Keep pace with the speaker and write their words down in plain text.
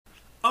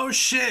Oh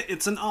shit,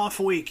 it's an off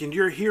week and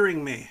you're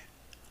hearing me.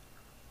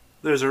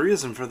 There's a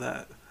reason for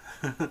that.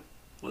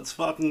 Let's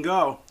fucking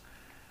go.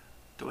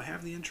 Do I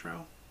have the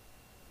intro?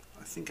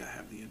 I think I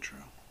have the intro.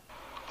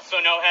 So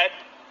no head?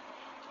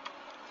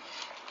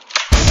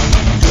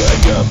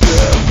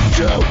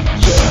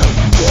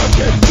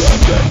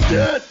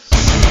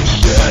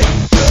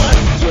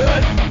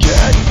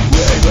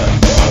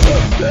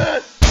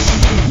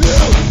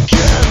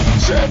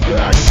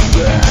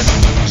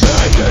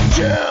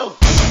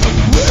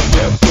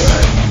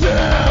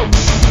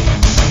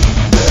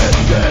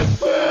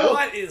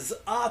 What is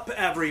up,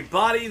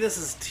 everybody? This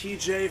is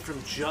TJ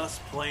from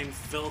Just Plain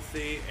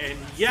Filthy, and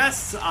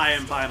yes, I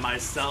am by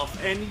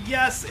myself, and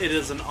yes, it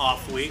is an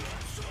off week.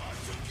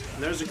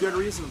 And there's a good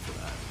reason for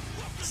that.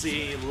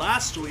 See,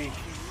 last week,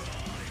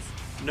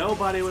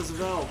 nobody was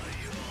available.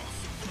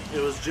 It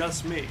was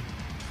just me,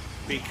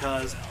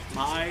 because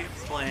my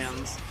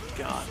plans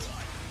got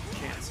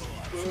canceled.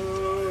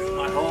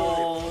 My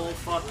whole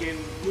fucking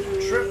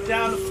trip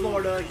down to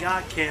Florida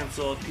got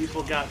canceled.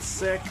 People got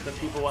sick. The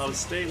people I was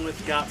staying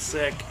with got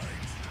sick.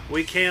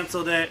 We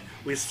canceled it.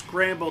 We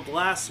scrambled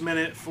last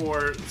minute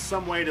for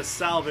some way to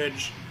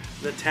salvage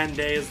the 10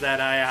 days that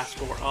I asked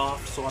for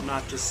off, so I'm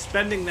not just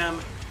spending them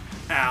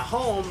at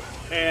home.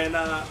 And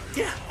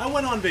yeah, I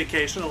went on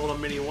vacation, a little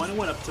mini one. I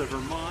went up to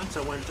Vermont.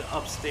 I went to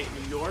upstate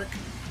New York.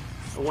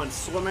 I went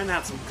swimming,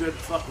 had some good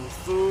fucking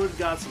food,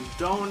 got some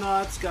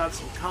donuts, got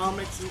some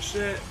comics and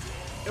shit.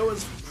 It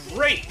was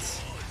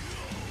great.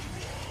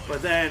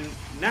 But then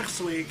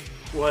next week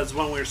was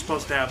when we were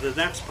supposed to have the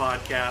next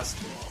podcast.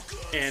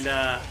 And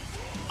I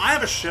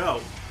have a show.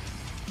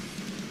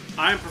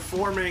 I'm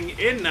performing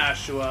in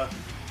Nashua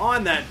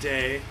on that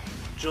day,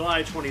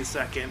 July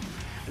 22nd,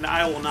 and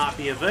I will not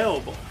be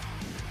available.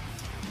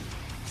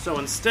 So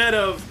instead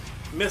of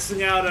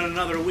missing out on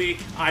another week,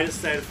 I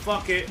just said,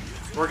 fuck it.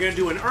 We're going to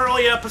do an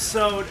early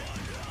episode.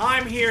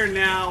 I'm here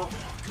now.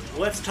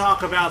 Let's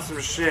talk about some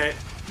shit,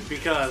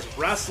 because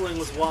wrestling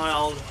was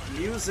wild,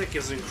 music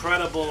is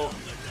incredible,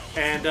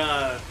 and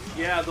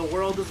yeah, the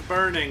world is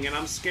burning and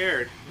I'm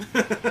scared.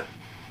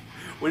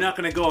 We're not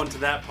going to go into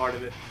that part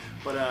of it,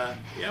 but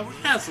yeah, we're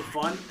going to have some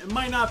fun. It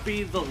might not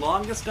be the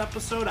longest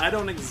episode. I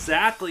don't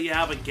exactly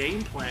have a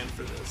game plan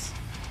for this.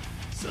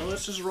 So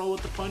let's just roll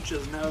with the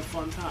punches and have a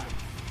fun time.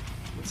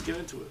 Let's get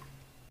into it.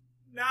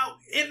 Now,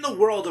 in the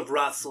world of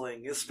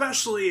wrestling,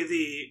 especially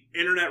the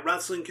internet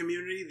wrestling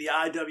community, the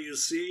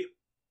IWC,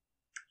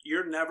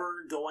 you're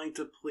never going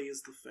to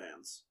please the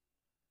fans.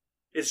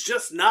 It's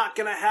just not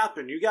going to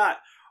happen. You got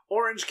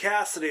Orange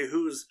Cassidy,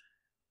 who's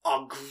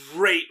a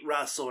great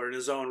wrestler in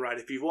his own right.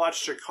 If you've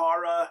watched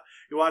Chikara,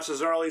 you watch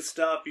his early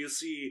stuff, you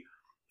see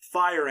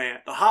Fire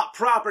Ant, the hot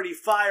property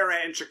Fire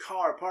Ant in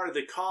Chikara, part of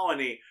the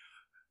Colony.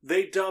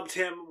 They dubbed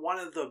him one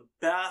of the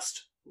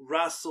best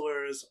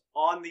wrestlers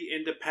on the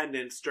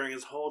independents during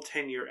his whole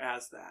tenure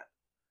as that.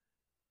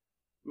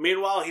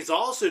 Meanwhile, he's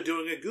also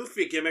doing a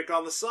goofy gimmick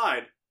on the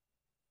side.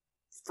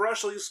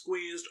 Freshly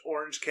squeezed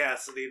Orange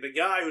Cassidy, the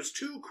guy who's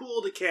too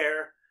cool to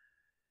care.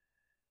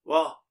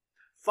 Well,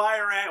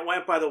 Fire Ant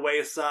went by the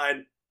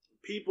wayside.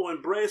 People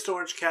embraced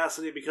Orange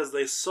Cassidy because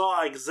they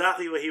saw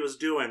exactly what he was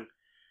doing.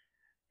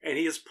 And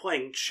he is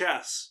playing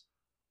chess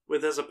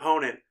with his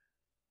opponent.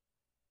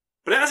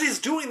 But as he's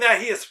doing that,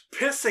 he is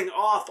pissing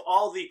off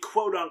all the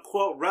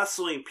quote-unquote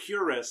wrestling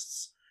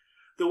purists.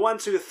 The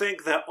ones who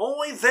think that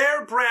only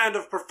their brand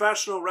of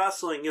professional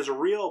wrestling is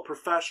real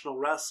professional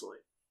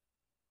wrestling.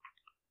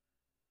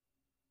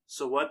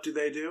 So what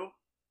do?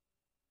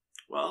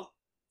 Well,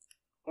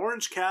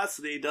 Orange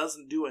Cassidy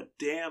doesn't do a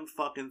damn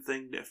fucking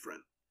thing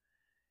different.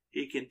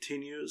 He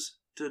continues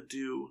to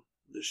do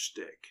the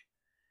shtick.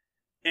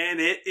 And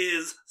it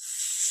is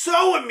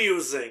so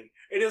amusing.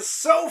 It is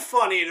so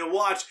funny to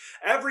watch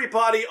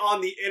everybody on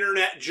the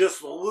internet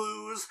just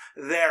lose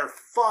their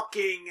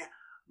fucking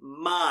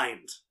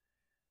mind.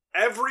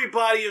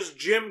 Everybody is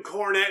Jim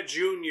Cornette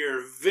Jr.,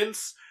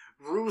 Vince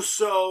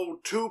Russo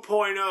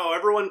 2.0,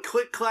 everyone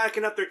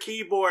click-clacking at their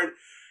keyboard.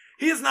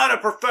 He is not a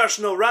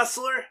professional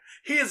wrestler.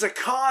 He is a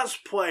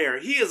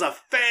cosplayer. He is a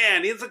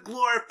fan. He is a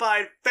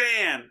glorified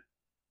fan.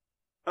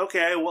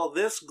 Okay, well,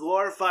 this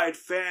glorified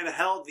fan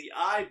held the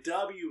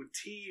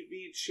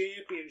IWTV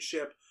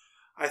Championship,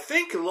 I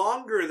think,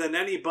 longer than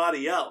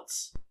anybody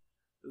else.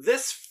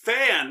 This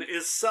fan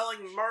is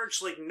selling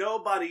merch like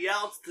nobody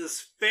else. This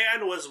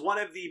fan was one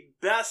of the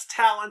best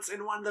talents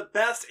and one of the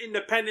best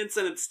independents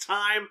in its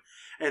time.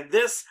 And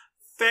this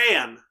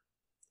fan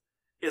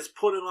is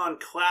putting on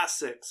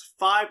classics.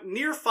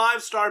 Near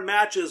 5-star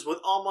matches with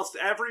almost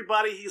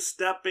everybody he's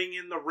stepping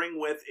in the ring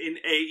with in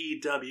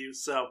AEW.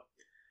 So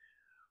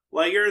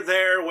while you're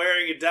there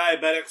wearing your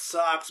diabetic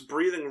socks,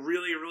 breathing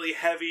really, really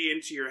heavy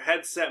into your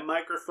headset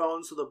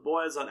microphone so the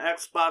boys on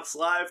Xbox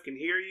Live can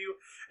hear you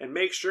and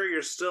make sure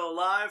you're still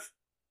alive,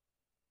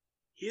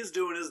 he is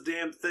doing his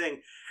damn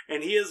thing.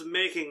 And he is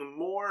making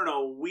more in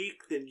a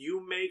week than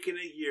you make in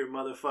a year,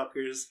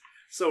 motherfuckers.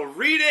 So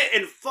read it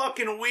and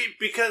fucking weep,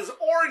 because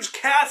Orange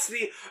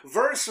Cassidy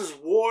versus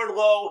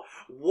Wardlow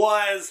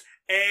was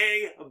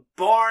a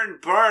barn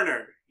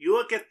burner. You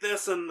look at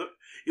this and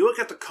you look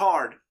at the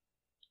card.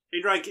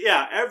 And you're like,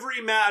 yeah,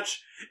 every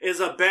match is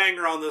a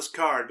banger on this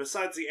card.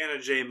 Besides the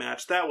Anna Jay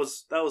match, that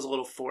was a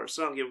little forced.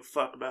 I don't give a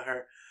fuck about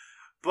her.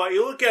 But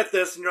you look at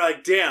this and you're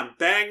like, damn,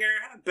 banger,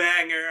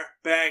 banger,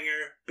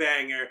 banger,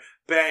 banger,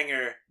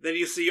 banger. Then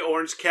you see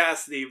Orange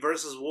Cassidy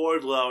versus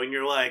Wardlow, and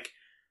you're like,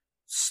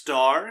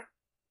 star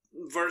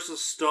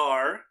versus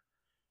star,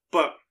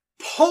 but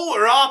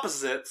polar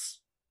opposites.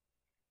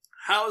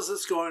 How is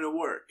this going to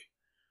work?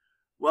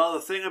 Well,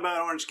 the thing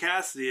about Orange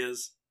Cassidy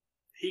is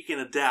he can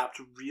adapt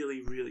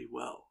really, really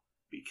well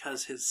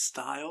because his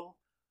style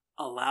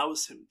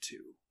allows him to.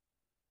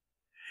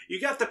 You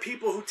got the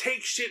people who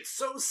take shit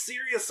so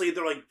seriously,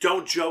 they're like,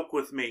 don't joke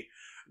with me.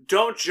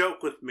 Don't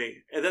joke with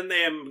me. And then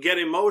they get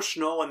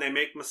emotional and they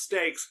make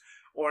mistakes.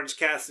 Orange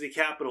Cassidy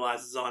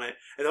capitalizes on it.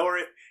 Or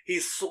if he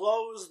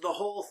slows the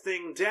whole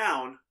thing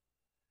down,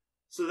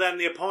 so then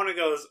the opponent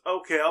goes,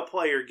 okay, I'll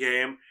play your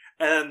game.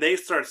 And then they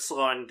start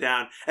slowing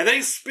down. And then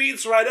he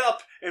speeds right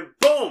up and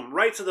boom,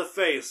 right to the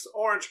face.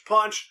 Orange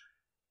punch,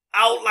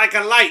 out like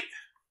a light.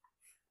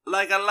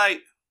 Like a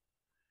light.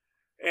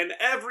 And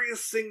every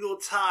single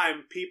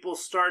time people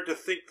start to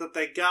think that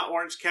they got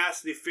Orange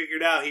Cassidy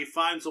figured out, he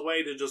finds a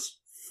way to just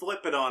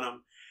flip it on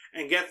them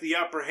and get the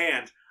upper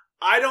hand.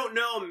 I don't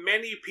know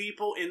many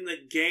people in the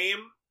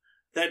game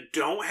that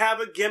don't have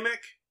a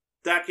gimmick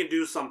that can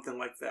do something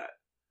like that.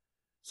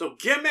 So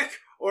gimmick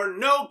or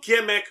no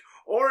gimmick,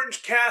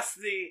 Orange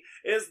Cassidy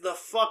is the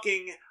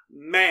fucking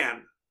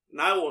man.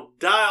 And I will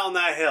die on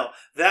that hill.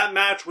 That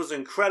match was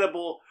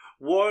incredible.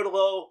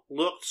 Wardlow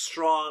looked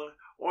strong.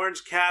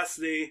 Orange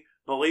Cassidy,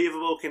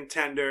 believable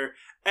contender.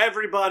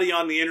 Everybody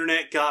on the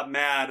internet got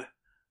mad.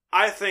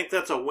 I think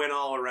that's a win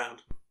all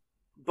around.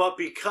 But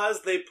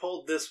because they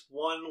pulled this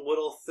one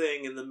little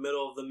thing in the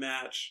middle of the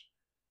match,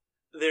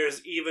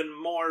 there's even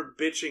more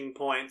bitching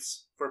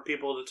points for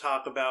people to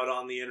talk about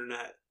on the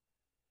internet.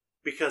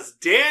 Because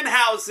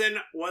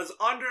Danhausen was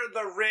under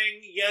the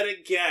ring yet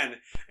again.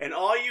 And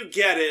all you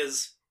get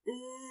is,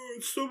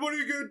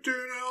 somebody get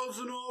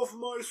Danhausen off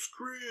my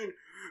screen.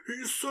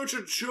 He's such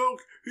a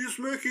joke. He's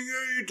making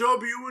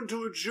AEW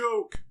into a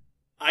joke.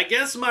 I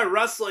guess my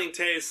wrestling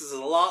taste is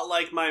a lot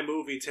like my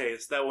movie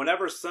taste. That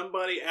whenever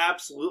somebody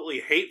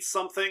absolutely hates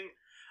something,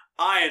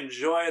 I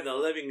enjoy the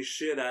living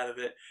shit out of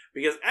it.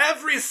 Because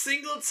every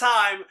single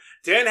time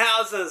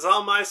Danhausen is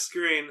on my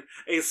screen,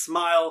 a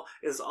smile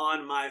is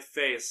on my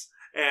face.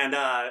 And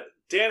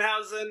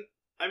Danhausen,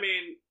 I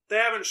mean, they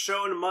haven't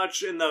shown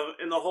much in the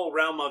whole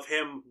realm of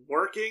him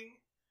working.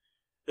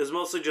 It's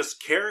mostly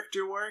just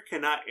character work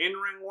and not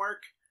in-ring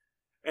work.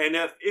 And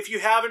if you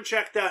haven't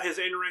checked out his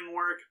in-ring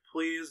work,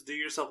 please do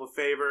yourself a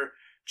favor.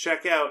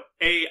 Check out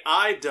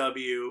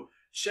AIW.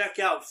 Check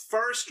out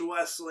First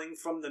Wrestling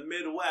from the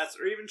Midwest.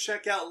 Or even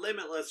check out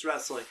Limitless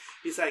Wrestling.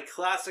 He's had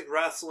classic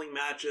wrestling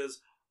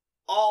matches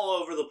all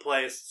over the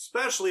place,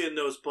 especially in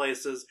those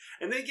places.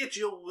 And they get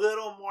you a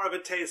little more of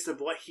a taste of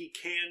what he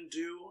can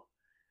do,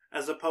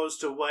 as opposed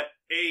to what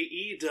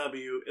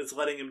AEW is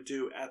letting him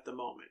do at the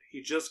moment.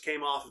 He just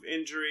came off of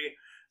injury,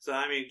 so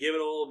I mean, give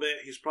it a little bit.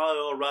 He's probably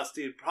a little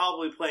rusty,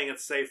 probably playing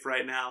it safe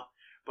right now,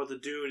 but the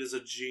dude is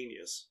a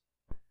genius.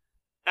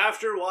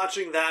 After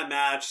watching that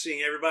match,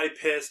 seeing everybody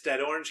pissed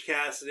at Orange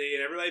Cassidy,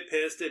 and everybody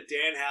pissed at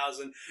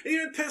Danhausen, and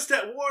even pissed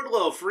at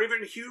Wardlow for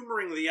even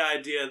humoring the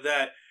idea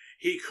that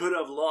he could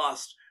have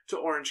lost to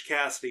Orange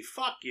Cassidy.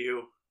 Fuck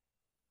you.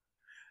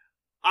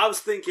 I was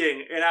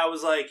thinking, and I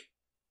was like,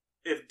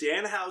 if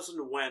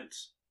Danhausen went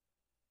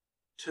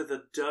to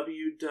the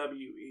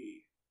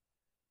WWE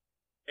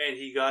and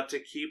he got to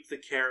keep the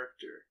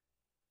character,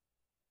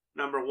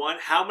 number one,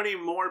 how many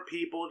more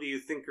people do you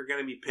think are going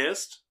to be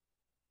pissed?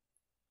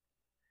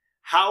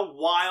 How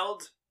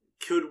wild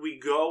could we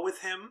go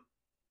with him?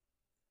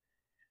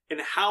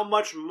 And how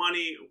much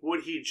money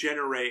would he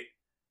generate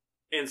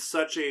in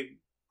such a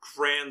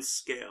grand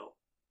scale?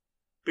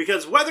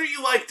 Because whether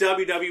you like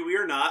WWE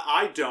or not,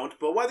 I don't,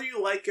 but whether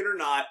you like it or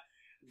not,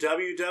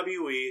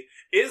 WWE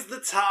is the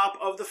top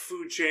of the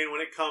food chain when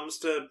it comes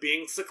to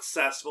being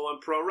successful in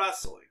pro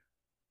wrestling.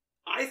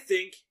 I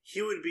think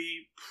he would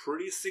be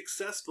pretty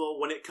successful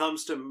when it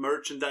comes to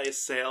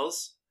merchandise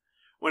sales,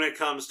 when it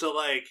comes to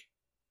like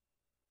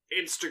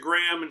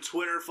Instagram and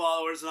Twitter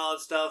followers and all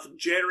that stuff,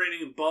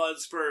 generating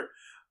buzz for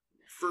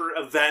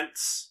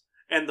events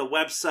and the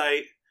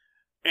website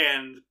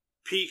and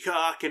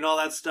Peacock and all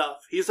that stuff.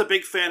 He's a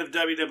big fan of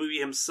WWE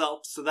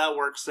himself, so that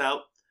works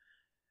out.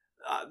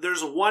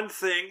 There's one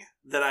thing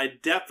that I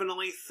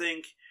definitely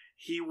think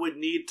he would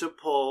need to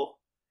pull.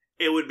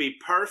 It would be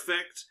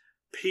perfect.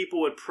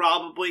 People would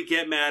probably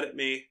get mad at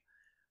me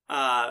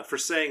for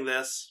saying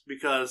this,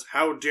 because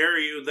how dare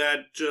you,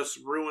 that just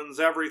ruins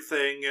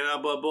everything,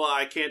 and blah, blah,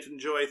 I can't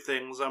enjoy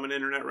things, I'm an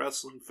internet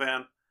wrestling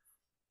fan.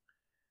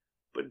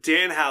 But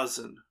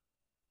Danhausen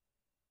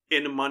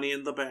in Money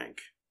in the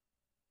Bank.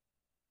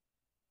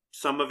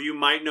 Some of you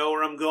might know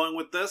where I'm going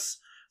with this,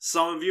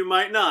 some of you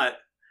might not.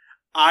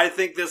 I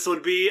think this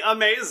would be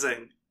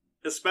amazing,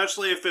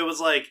 especially if it was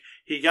like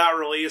he got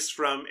released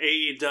from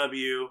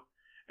AEW,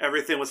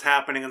 everything was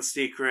happening in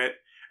secret,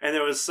 and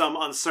there was some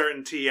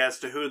uncertainty as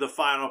to who the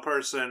final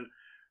person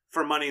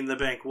for Money in the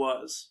Bank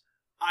was.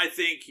 I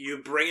think you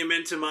bring him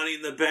into Money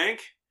in the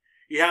Bank,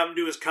 you have him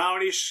do his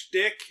comedy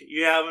shtick,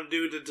 you have him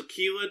do the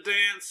tequila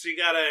dance, you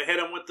gotta hit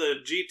him with the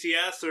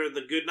GTS or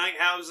the Goodnight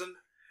Hausen.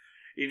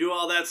 You do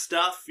all that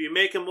stuff, you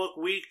make him look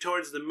weak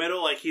towards the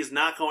middle like he's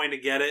not going to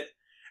get it,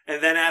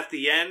 and then at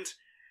the end,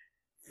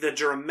 the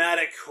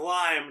dramatic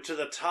climb to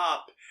the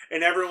top,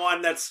 and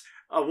everyone that's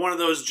one of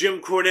those Jim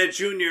Cornette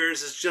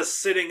Jr.'s is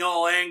just sitting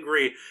all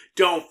angry.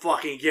 Don't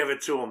fucking give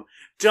it to him.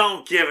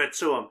 Don't give it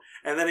to him.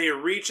 And then he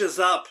reaches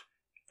up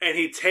and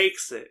he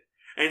takes it.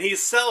 And he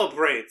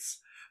celebrates.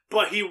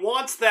 But he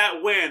wants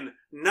that win,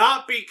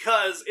 not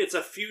because it's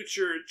a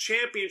future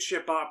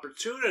championship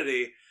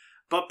opportunity,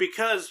 but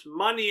because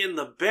Money in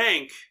the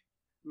Bank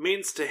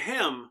means to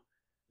him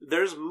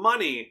there's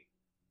money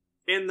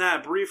in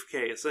that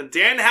briefcase. And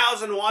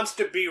Danhausen wants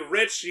to be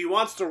rich. He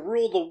wants to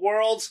rule the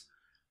world.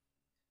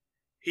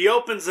 He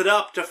opens it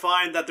up to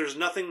find that there's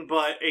nothing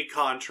but a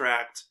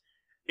contract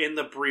in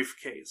the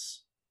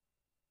briefcase.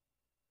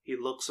 He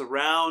looks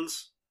around,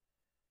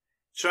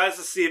 tries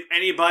to see if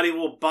anybody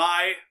will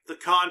buy the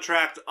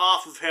contract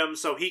off of him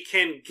so he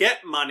can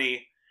get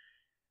money,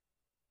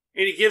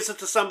 and he gives it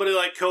to somebody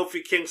like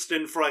Kofi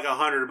Kingston for like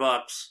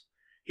 $100.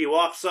 He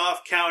walks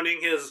off counting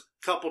his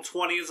couple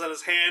 20s on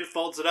his hand,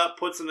 folds it up,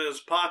 puts it in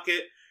his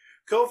pocket.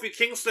 Kofi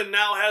Kingston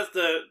now has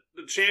the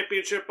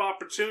championship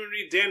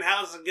opportunity.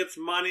 Danhausen gets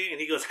money, and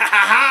he goes, ha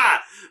ha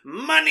ha!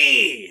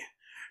 Money!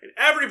 And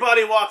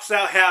everybody walks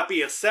out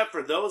happy except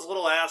for those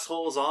little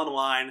assholes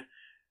online,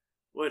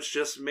 which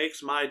just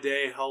makes my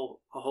day a whole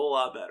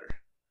lot better.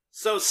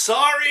 So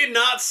sorry,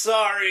 not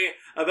sorry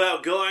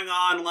about going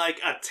on like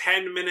a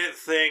 10-minute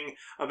thing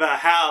about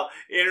how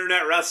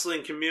internet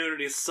wrestling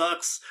community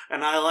sucks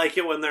and I like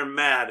it when they're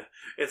mad.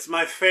 It's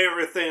my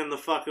favorite thing in the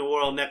fucking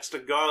world next to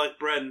garlic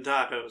bread and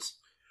tacos.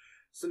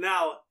 So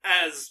now,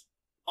 as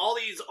all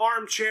these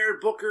armchair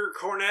Booker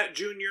Cornette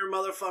Jr.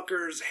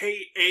 motherfuckers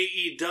hate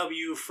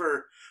AEW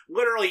for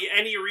literally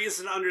any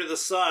reason under the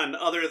sun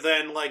other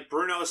than like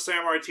Bruno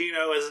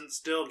Sammartino isn't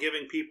still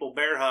giving people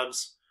bear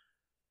hugs,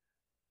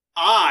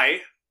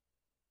 I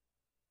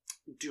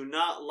do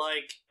not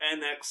like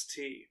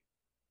NXT.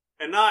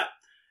 And not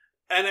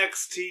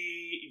NXT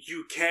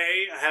UK,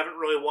 I haven't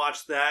really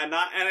watched that.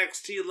 Not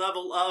NXT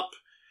Level Up,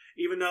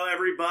 even though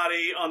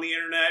everybody on the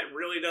internet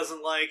really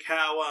doesn't like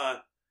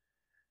how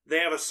they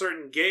have a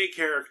certain gay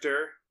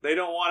character. They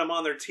don't want him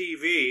on their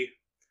TV.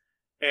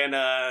 And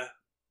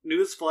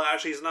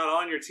newsflash, he's not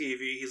on your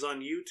TV, he's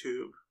on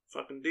YouTube.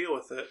 Fucking deal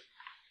with it.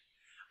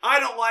 I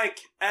don't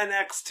like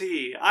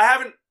NXT. I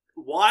haven't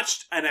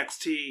watched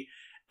NXT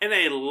in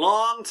a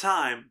long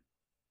time,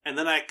 and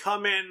then I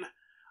come in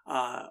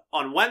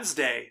on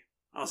Wednesday.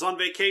 I was on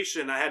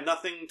vacation. I had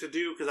nothing to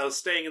do because I was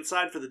staying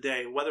inside for the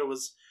day. Weather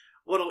was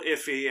a little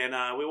iffy,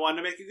 and we wanted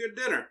to make a good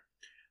dinner.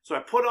 So I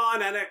put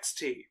on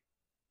NXT,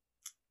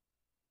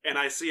 and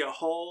I see a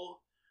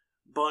whole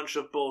bunch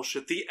of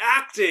bullshit. The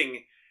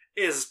acting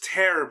is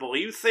terrible.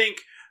 You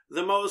think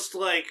the most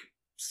like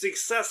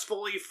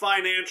successfully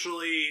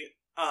financially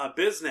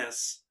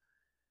business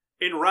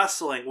in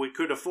wrestling, we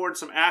could afford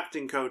some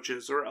acting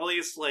coaches, or at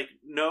least, like,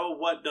 know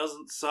what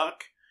doesn't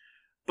suck.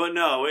 But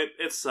no,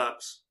 it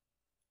sucks.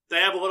 They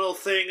have a little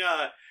thing,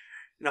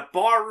 in a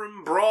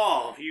barroom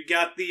brawl. You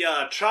got the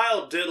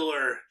child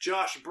diddler,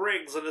 Josh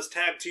Briggs, and his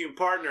tag team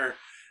partner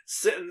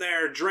sitting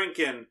there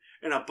drinking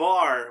in a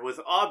bar with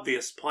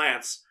obvious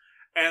plants.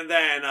 And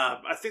then,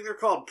 I think they're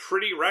called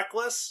Pretty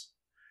Reckless.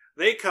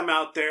 They come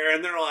out there,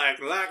 and they're like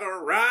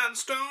a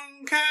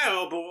rhinestone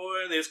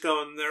cowboy. They just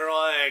go, and they're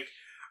like,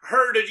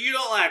 heard that you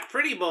don't like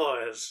pretty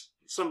boys.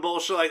 Some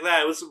bullshit like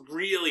that. It was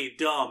really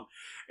dumb.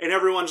 And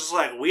everyone's just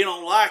like, we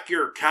don't like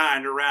your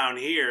kind around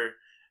here.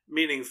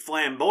 Meaning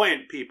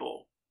flamboyant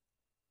people.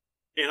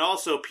 And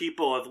also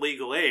people of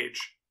legal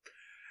age.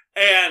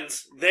 And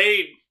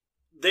they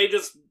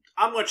just,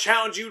 I'm going to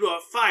challenge you to a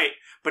fight.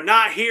 But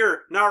not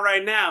here, not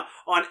right now,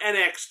 on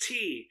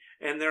NXT.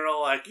 And they're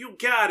all like, you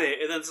got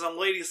it. And then some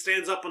lady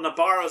stands up in the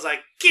bar and was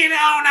like, get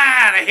on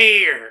out of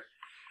here.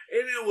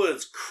 And it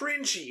was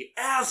cringy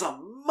as a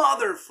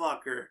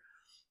motherfucker.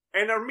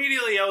 And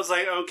immediately I was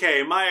like,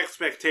 okay, my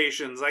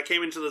expectations, I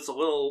came into this a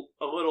little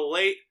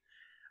late.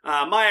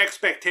 My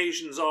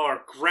expectations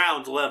are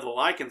ground level.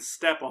 I can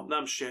step on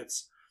them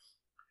shits.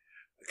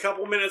 A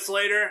couple minutes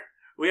later,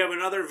 we have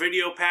another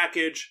video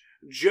package.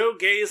 Joe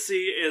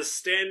Gacy is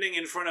standing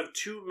in front of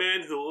two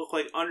men who look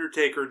like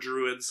Undertaker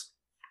druids,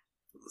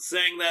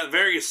 saying that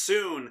very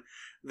soon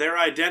their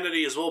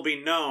identities will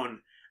be known.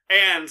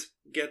 And,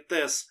 get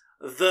this,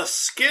 the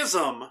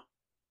schism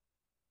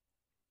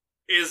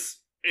is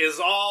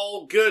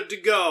all good to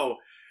go.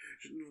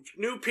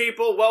 New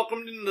people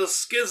welcomed in the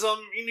schism.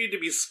 You need to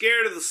be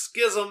scared of the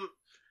schism.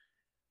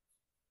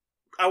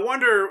 I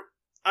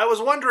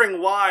was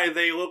wondering why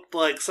they looked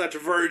like such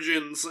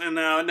virgins, and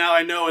now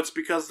I know it's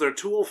because they're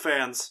Tool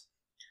fans.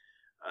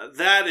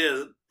 That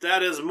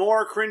is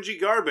more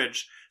cringy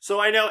garbage. So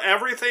I know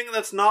everything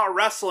that's not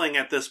wrestling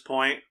at this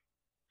point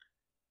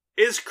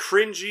is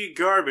cringy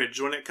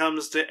garbage when it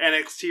comes to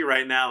NXT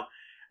right now.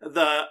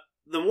 The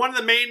one of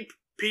the main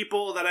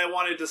people that I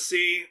wanted to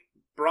see,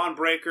 Braun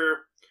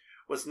Breaker,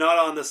 was not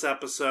on this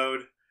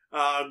episode.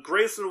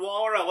 Grayson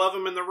Waller, I love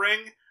him in the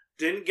ring.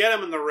 Didn't get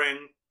him in the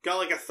ring. Got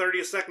like a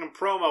 30-second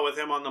promo with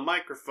him on the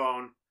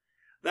microphone.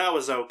 That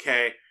was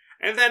okay.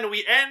 And then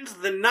we end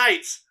the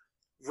night.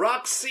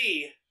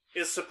 Roxy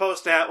is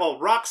supposed to have... Well,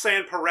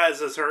 Roxanne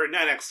Perez is her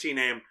NXT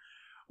name.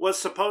 Was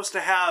supposed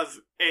to have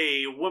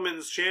a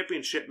women's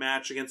championship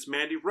match against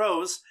Mandy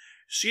Rose.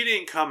 She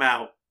didn't come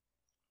out.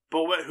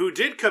 But who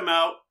did come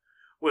out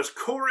was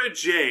Cora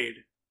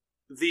Jade,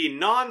 the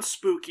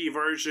non-spooky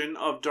version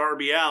of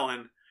Darby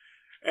Allin,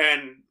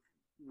 and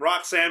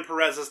Roxanne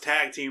Perez's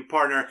tag team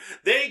partner.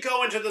 They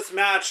go into this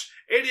match.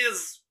 It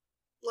is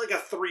like a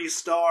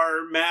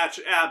 3-star match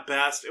at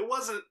best. It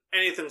wasn't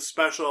anything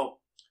special.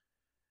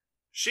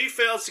 She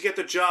fails to get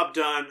the job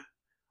done.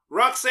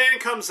 Roxanne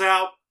comes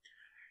out.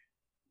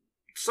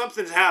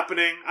 Something's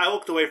happening. I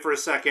looked away for a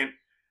second.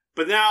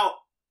 But now,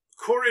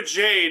 Cora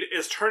Jade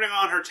is turning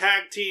on her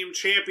tag team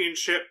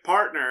championship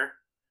partner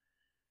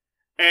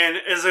and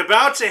is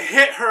about to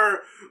hit her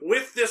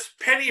with this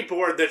penny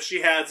board that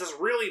she has. This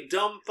really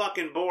dumb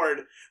fucking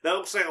board that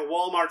looks like a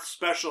Walmart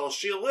special.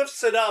 She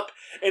lifts it up,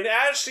 and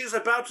as she's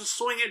about to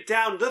swing it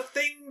down, the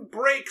thing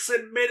breaks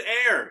in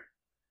midair.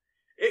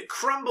 It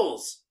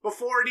crumbles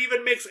before it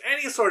even makes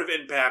any sort of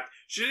impact.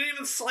 She didn't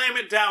even slam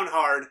it down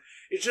hard.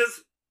 It's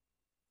just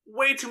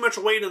way too much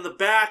weight in the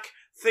back.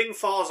 Thing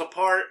falls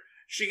apart.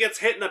 She gets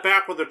hit in the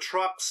back with the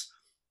trucks.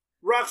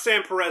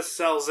 Roxanne Perez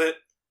sells it.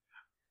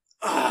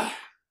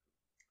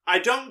 I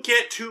don't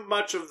get too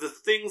much of the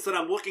things that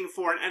I'm looking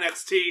for in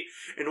NXT,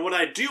 and what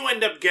I do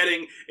end up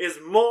getting is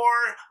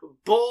more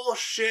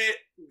bullshit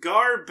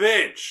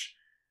garbage.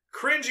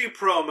 Cringy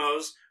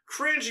promos,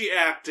 cringy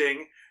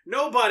acting,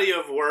 nobody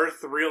of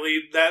worth,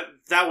 really,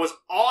 that was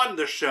on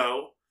the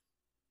show,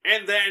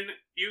 and then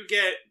you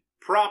get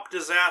prop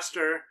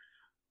disaster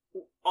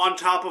on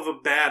top of a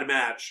bad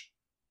match.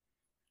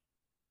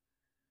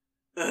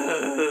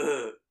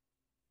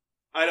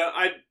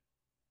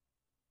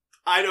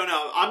 I don't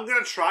know. I'm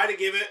going to try to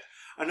give it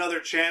another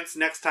chance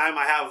next time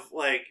I have,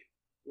 like,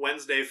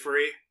 Wednesday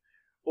free.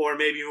 Or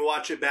maybe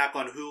watch it back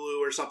on Hulu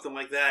or something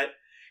like that.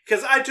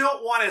 Because I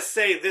don't want to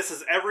say this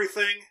is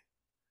everything.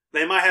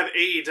 They might have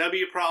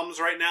AEW problems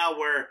right now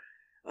where,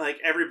 like,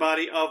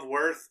 everybody of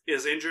worth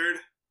is injured.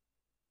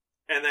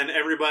 And then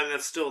everybody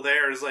that's still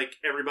there is, like,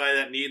 everybody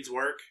that needs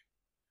work.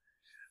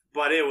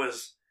 But it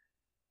was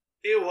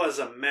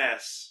a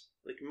mess.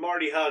 Like,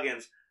 Marty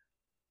Huggins,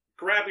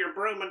 grab your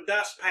broom and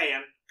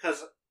dustpan,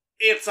 because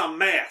it's a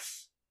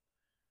mess.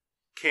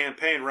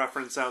 Campaign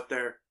reference out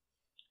there.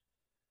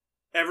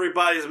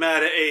 Everybody's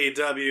mad at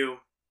AEW.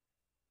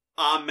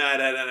 I'm mad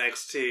at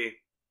NXT.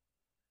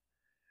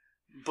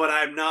 But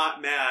I'm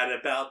not mad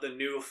about the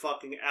new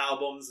fucking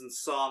albums and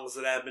songs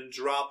that have been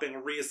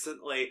dropping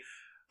recently.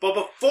 But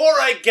before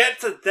I get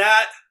to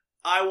that,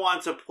 I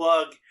want to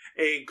plug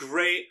a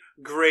great,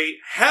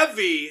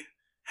 heavy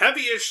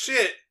as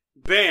shit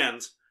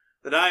band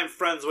that I am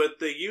friends with.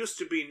 They used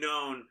to be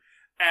known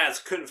as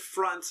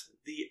Confront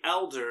the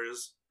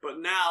Elders, but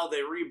now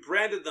they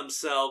rebranded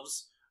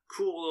themselves.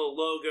 Cool little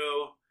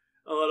logo,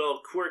 a little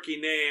quirky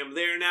name.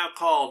 They are now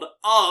called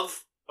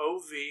Of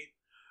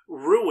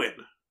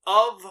Ruin.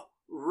 Of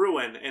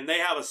Ruin. And they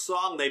have a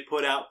song they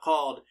put out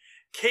called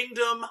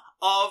Kingdom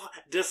of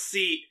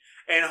Deceit.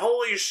 And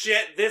holy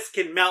shit, this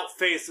can melt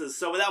faces.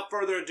 So without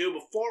further ado,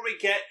 before we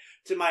get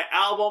to my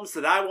albums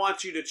that I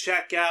want you to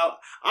check out,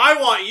 I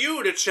want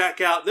you to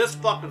check out this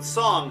fucking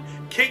song,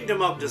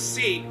 Kingdom of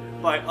Deceit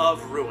by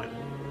Of Ruin.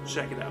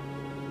 Check it out.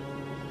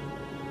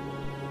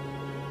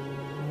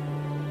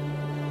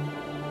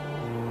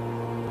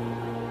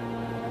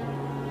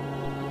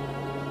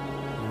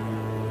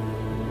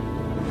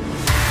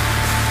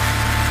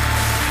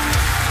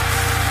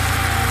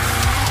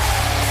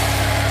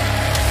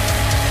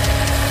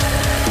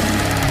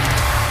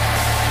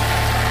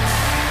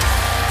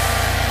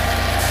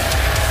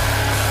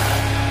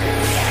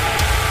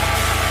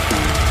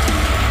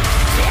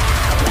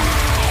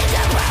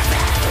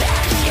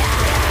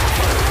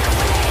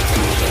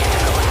 Yeah.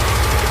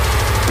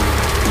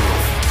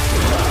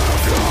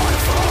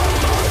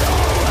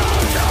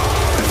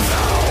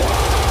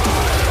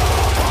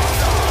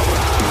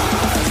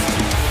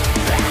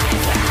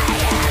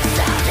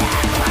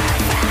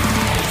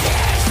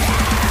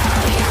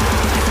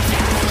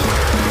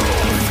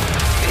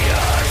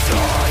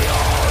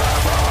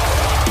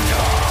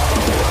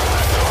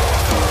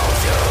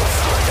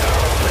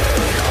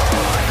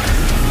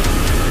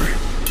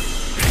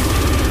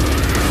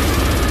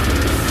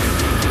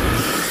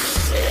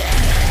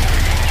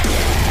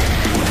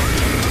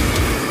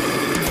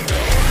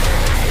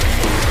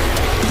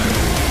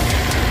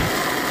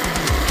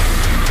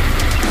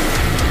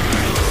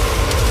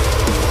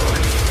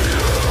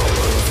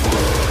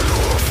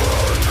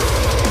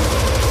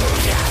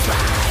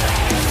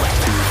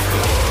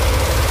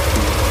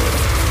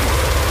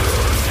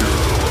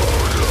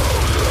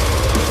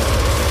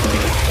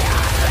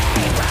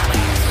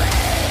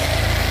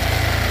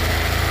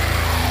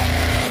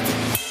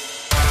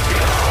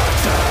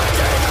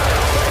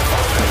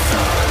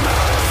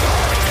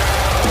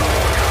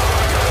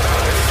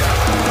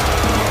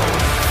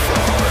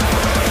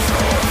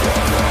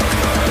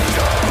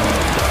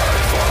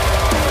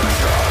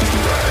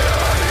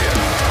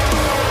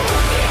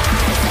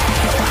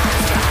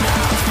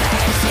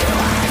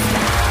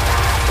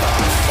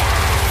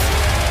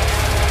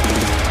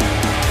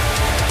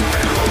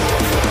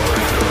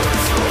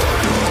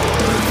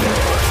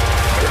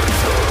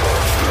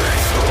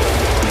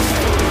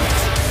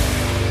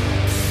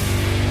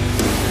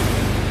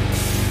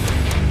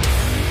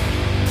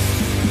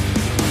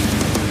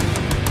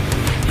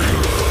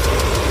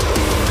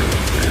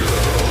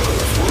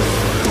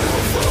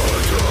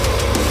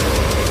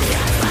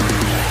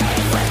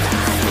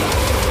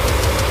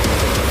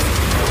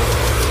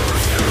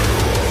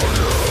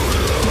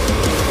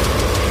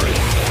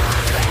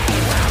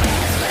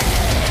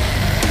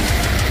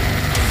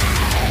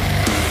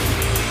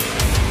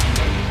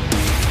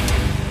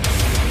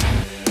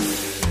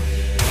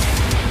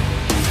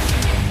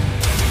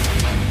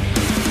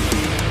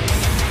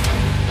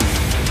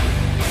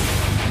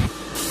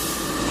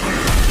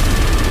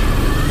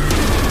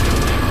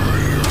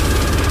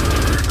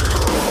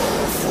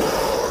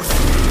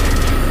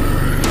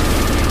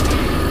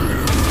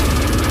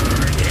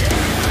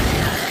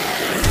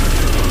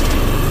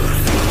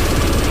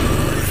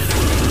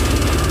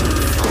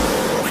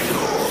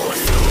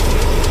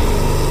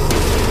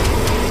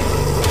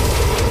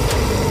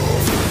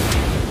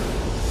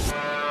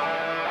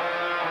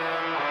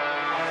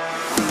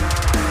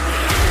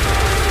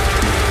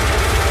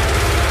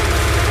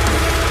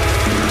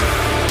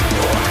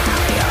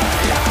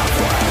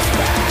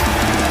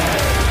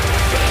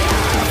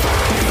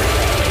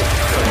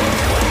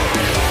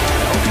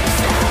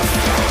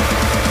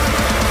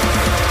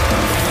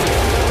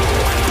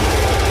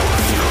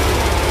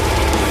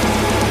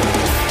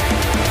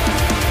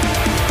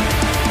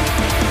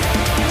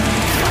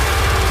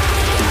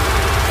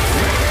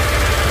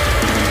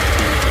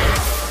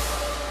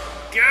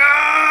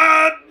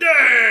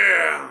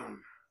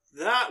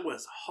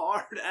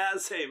 hard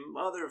as a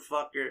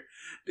motherfucker.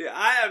 Dude,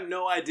 I have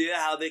no idea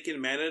how they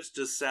can manage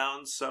to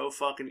sound so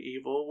fucking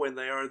evil when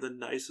they are the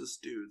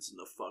nicest dudes in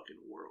the fucking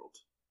world.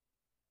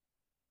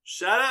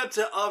 Shout out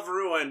to Of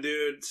Ruin,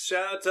 dude.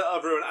 Shout out to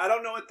Of Ruin. I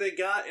don't know what they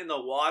got in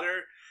the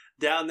water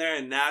down there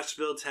in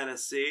Nashville,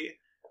 Tennessee,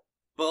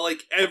 but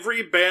like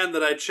every band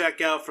that I check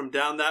out from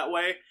down that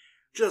way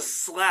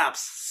just slaps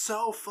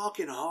so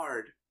fucking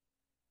hard.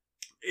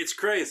 It's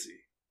crazy.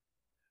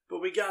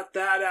 But we got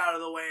that out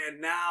of the way,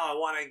 and now I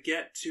want to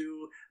get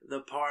to the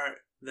part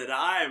that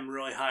I am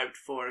really hyped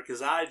for,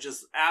 because I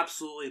just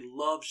absolutely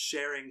love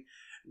sharing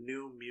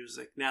new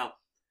music. Now,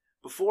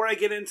 before I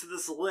get into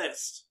this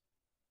list,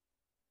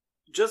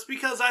 just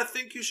because I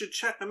think you should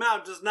check them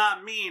out does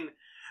not mean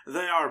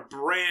they are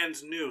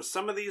brand new.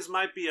 Some of these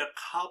might be a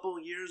couple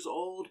years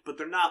old, but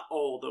they're not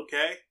old,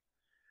 okay?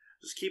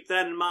 Just keep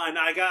that in mind.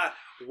 I got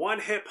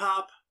one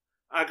hip-hop,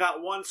 I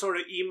got one sort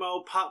of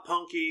emo,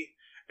 pop-punky,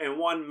 and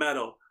one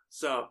metal.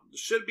 So, there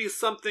should be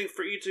something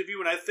for each of you,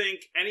 and I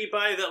think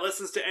anybody that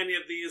listens to any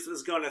of these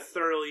is going to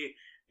thoroughly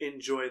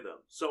enjoy them.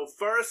 So,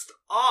 first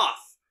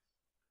off,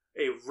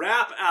 a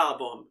rap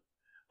album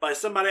by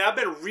somebody I've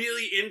been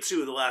really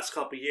into the last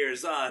couple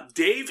years,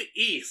 Dave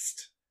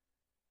East.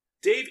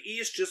 Dave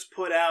East just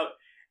put out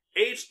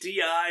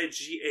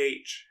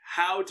HDIGH,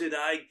 How Did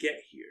I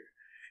Get Here?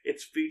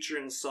 It's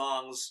featuring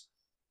songs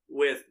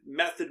with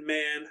Method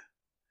Man,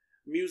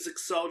 Music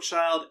Soul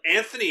Child,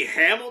 Anthony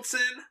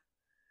Hamilton.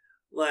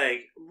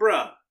 Like,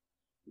 bruh,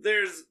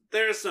 there's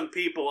some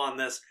people on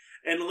this,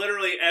 and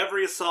literally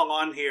every song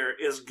on here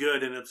is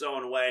good in its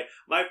own way.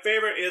 My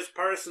favorite is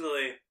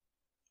personally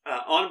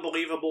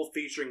Unbelievable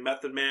featuring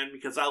Method Man,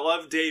 because I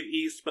love Dave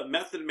East, but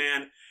Method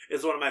Man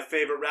is one of my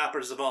favorite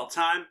rappers of all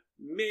time.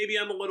 Maybe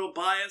I'm a little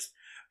biased,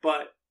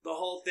 but the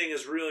whole thing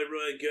is really,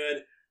 really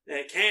good. And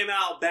it came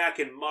out back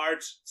in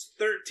March. It's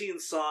 13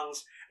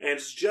 songs, and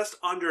it's just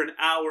under an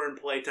hour in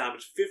playtime.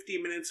 It's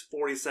 50 minutes,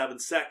 47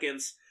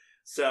 seconds.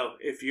 So,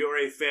 if you're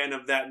a fan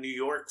of that New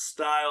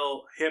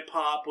York-style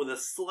hip-hop with a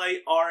slight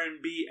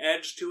R&B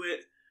edge to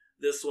it,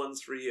 this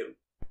one's for you.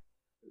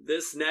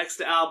 This next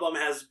album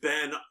has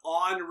been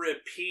on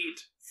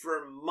repeat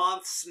for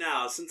months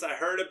now. Since I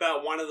heard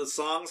about one of the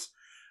songs,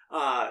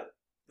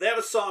 they have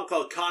a song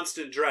called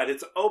Constant Dread.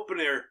 It's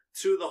opener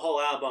to the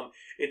whole album.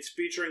 It's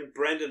featuring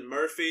Brendan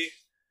Murphy,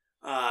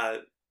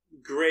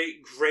 great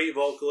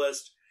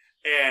vocalist,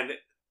 and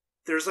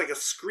there's like a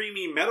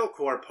screamy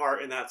metalcore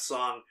part in that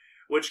song,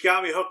 which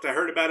got me hooked. I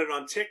heard about it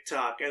on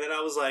TikTok, and then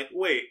I was like,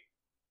 wait,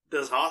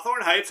 does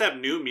Hawthorne Heights have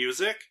new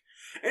music?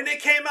 And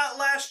it came out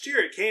last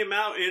year. It came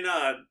out in,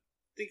 I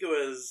think it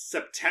was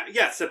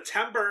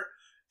September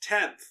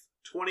 10th,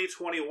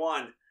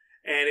 2021,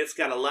 and it's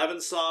got 11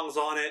 songs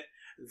on it.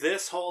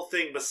 This whole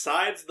thing,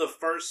 besides the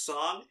first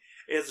song,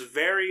 is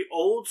very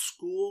old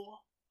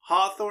school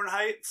Hawthorne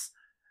Heights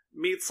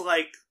meets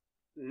like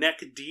Neck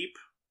Deep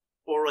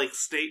or like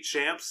State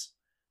Champs.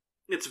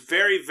 It's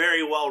very,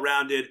 very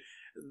well-rounded.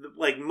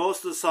 Like,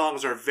 most of the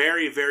songs are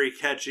very, very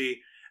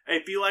catchy.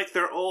 If you like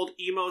their old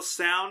emo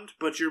sound,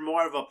 but you're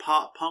more of a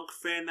pop-punk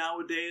fan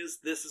nowadays,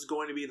 this is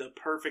going to be the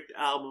perfect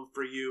album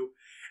for you.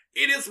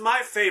 It is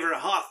my favorite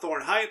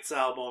Hawthorne Heights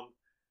album.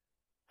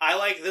 I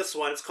like this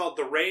one. It's called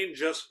The Rain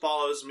Just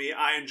Follows Me.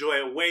 I enjoy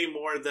it way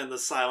more than The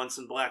Silence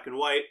in Black and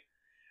White.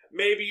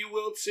 Maybe you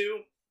will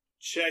too.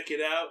 Check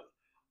it out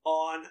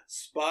on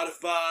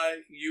Spotify,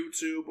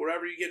 YouTube,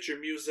 wherever you get your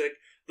music.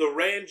 The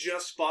Rain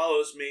Just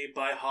Follows Me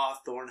by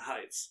Hawthorne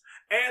Heights.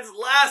 And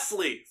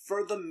lastly,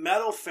 for the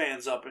metal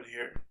fans up in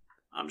here,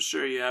 I'm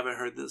sure you haven't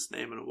heard this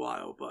name in a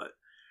while, but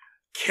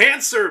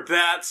Cancer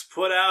Bats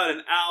put out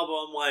an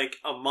album like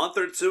a month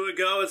or two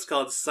ago. It's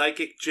called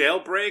Psychic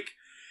Jailbreak.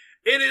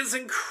 It is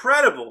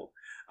incredible.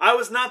 I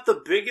was not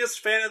the biggest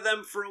fan of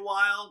them for a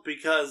while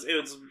because it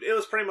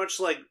was pretty much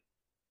like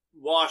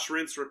wash,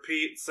 rinse,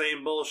 repeat,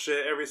 same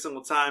bullshit every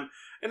single time.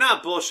 And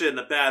not bullshit in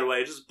a bad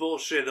way, just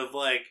bullshit of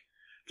like,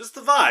 just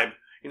the vibe.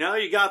 You know,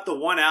 you got the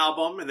one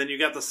album, and then you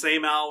got the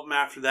same album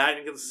after that, and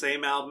you get the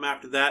same album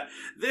after that.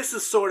 This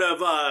is sort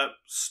of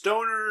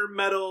stoner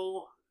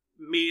metal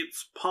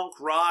meets punk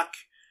rock.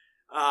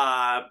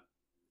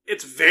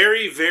 It's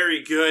very,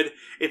 very good.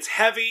 It's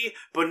heavy,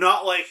 but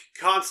not like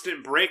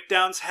constant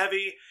breakdowns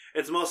heavy.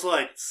 It's mostly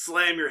like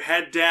slam your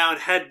head down,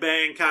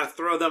 headbang, kind of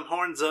throw them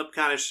horns up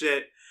kind of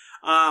shit.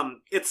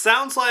 It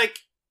sounds like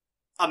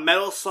a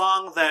metal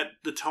song that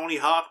the Tony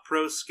Hawk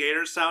Pro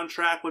Skater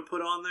soundtrack would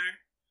put on there.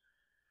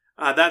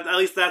 At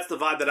least that's the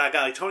vibe that I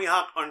got. Like Tony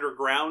Hawk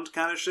Underground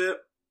kind of shit.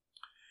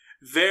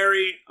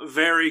 Very,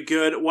 very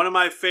good. One of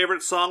my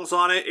favorite songs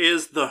on it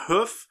is The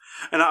Hoof.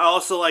 And I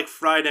also like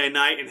Friday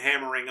Night and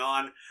Hammering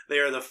On. They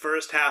are the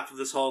first half of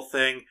this whole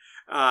thing.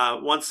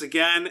 Once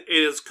again, it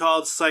is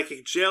called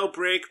Psychic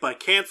Jailbreak by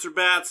Cancer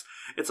Bats.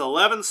 It's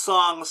 11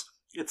 songs.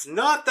 It's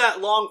not that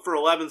long for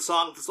 11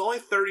 songs. It's only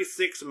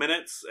 36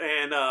 minutes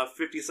and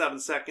 57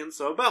 seconds.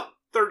 So about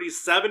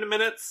 37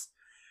 minutes.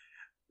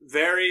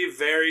 Very,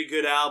 very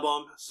good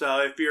album.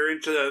 So if you're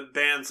into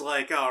bands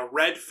like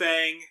Red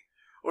Fang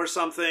or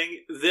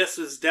something, this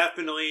is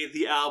definitely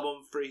the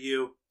album for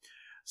you.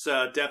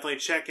 So definitely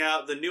check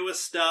out the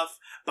newest stuff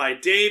by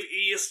Dave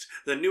East,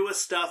 the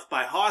newest stuff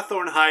by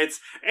Hawthorne Heights,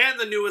 and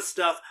the newest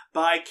stuff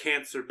by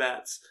Cancer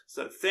Bets.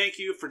 So thank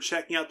you for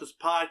checking out this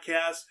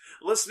podcast,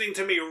 listening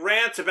to me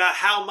rant about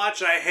how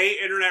much I hate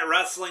internet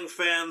wrestling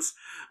fans,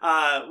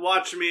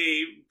 watch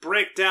me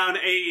break down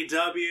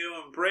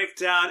AEW and break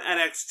down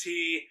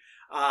NXT,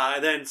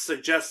 then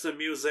suggest some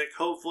music.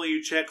 Hopefully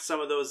you check some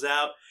of those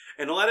out.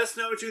 And let us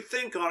know what you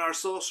think on our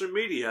social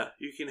media.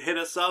 You can hit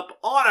us up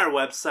on our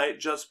website,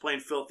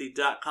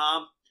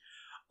 justplainfilthy.com,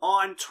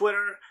 on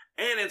Twitter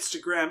and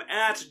Instagram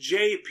at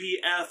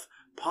JPF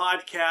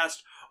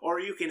Podcast, or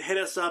you can hit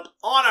us up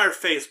on our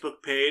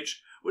Facebook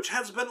page, which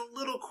has been a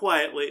little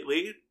quiet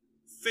lately,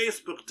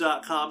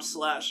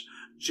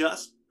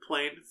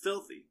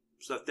 facebook.com/justplainfilthy.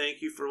 So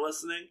thank you for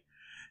listening.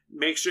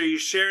 Make sure you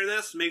share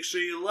this, make sure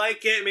you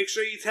like it, make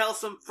sure you tell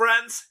some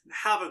friends, and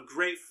have a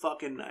great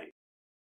fucking night.